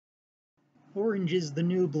Orange is the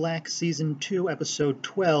New Black Season 2, Episode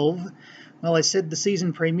 12. Well, I said the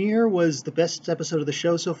season premiere was the best episode of the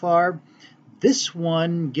show so far. This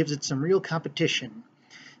one gives it some real competition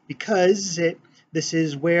because this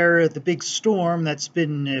is where the big storm that's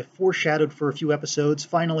been foreshadowed for a few episodes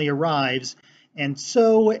finally arrives. And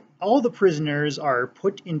so all the prisoners are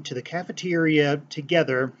put into the cafeteria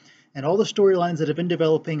together, and all the storylines that have been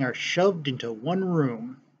developing are shoved into one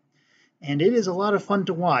room. And it is a lot of fun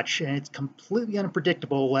to watch, and it's completely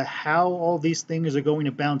unpredictable how all these things are going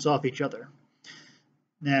to bounce off each other.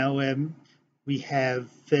 Now, we have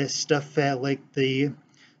stuff like the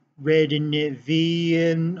Red and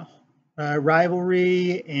V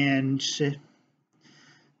rivalry, and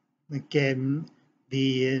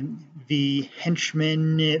the V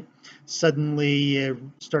henchmen suddenly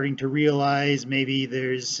starting to realize maybe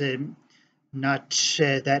there's not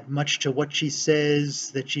that much to what she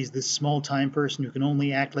says, that she's this small-time person who can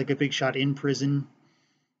only act like a big shot in prison.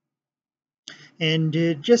 And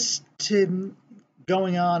just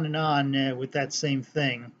going on and on with that same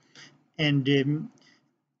thing. And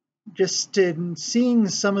just seeing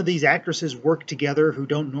some of these actresses work together who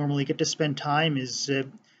don't normally get to spend time is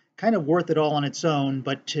kind of worth it all on its own.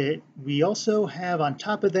 But we also have, on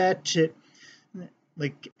top of that,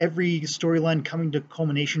 like every storyline coming to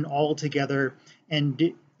culmination all together, and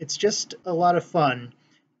it's just a lot of fun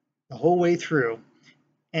the whole way through.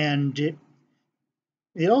 And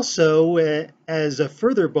it also, as a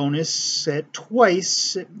further bonus,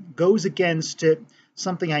 twice goes against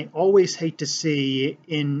something I always hate to see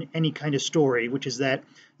in any kind of story, which is that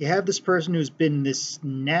you have this person who's been this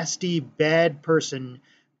nasty, bad person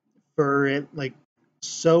for like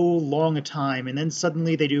so long a time, and then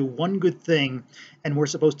suddenly they do one good thing and we're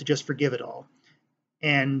supposed to just forgive it all.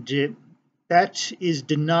 And that is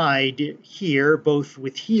denied here, both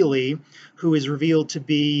with Healy, who is revealed to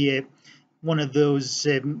be one of those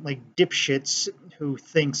like dipshits who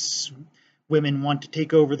thinks women want to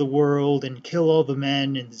take over the world and kill all the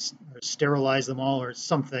men and sterilize them all or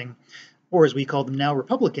something, or as we call them now,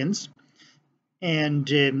 Republicans.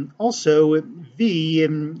 And also,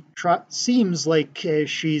 V seems like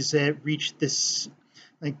she's reached this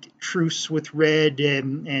like truce with Red,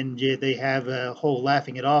 and they have a whole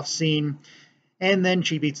laughing it off scene, and then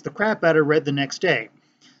she beats the crap out of Red the next day.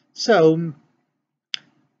 So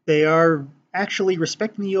they are actually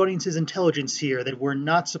respecting the audience's intelligence here, that we're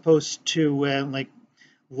not supposed to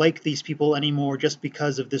like these people anymore just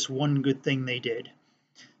because of this one good thing they did.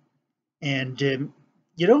 And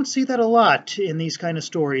you don't see that a lot in these kind of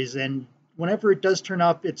stories, and whenever it does turn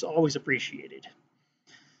up, it's always appreciated.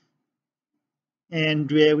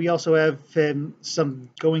 And we also have some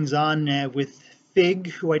goings on with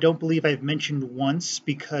Fig, who I don't believe I've mentioned once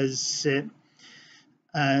because,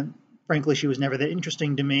 frankly, she was never that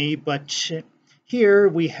interesting to me. But here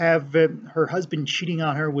we have her husband cheating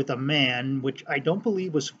on her with a man, which I don't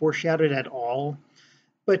believe was foreshadowed at all.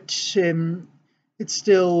 But it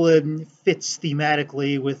still fits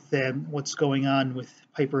thematically with what's going on with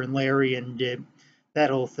Piper and Larry and that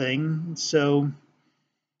whole thing. So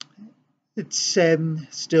it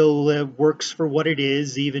still works for what it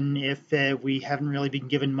is, even if we haven't really been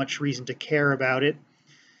given much reason to care about it.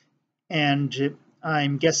 And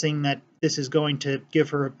I'm guessing that this is going to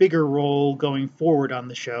give her a bigger role going forward on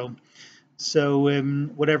the show. So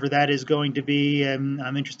whatever that is going to be,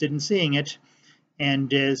 I'm interested in seeing it.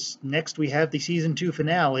 And next we have the season 2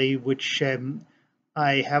 finale, which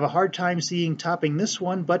I have a hard time seeing topping this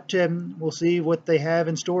one, but we'll see what they have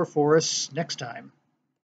in store for us next time.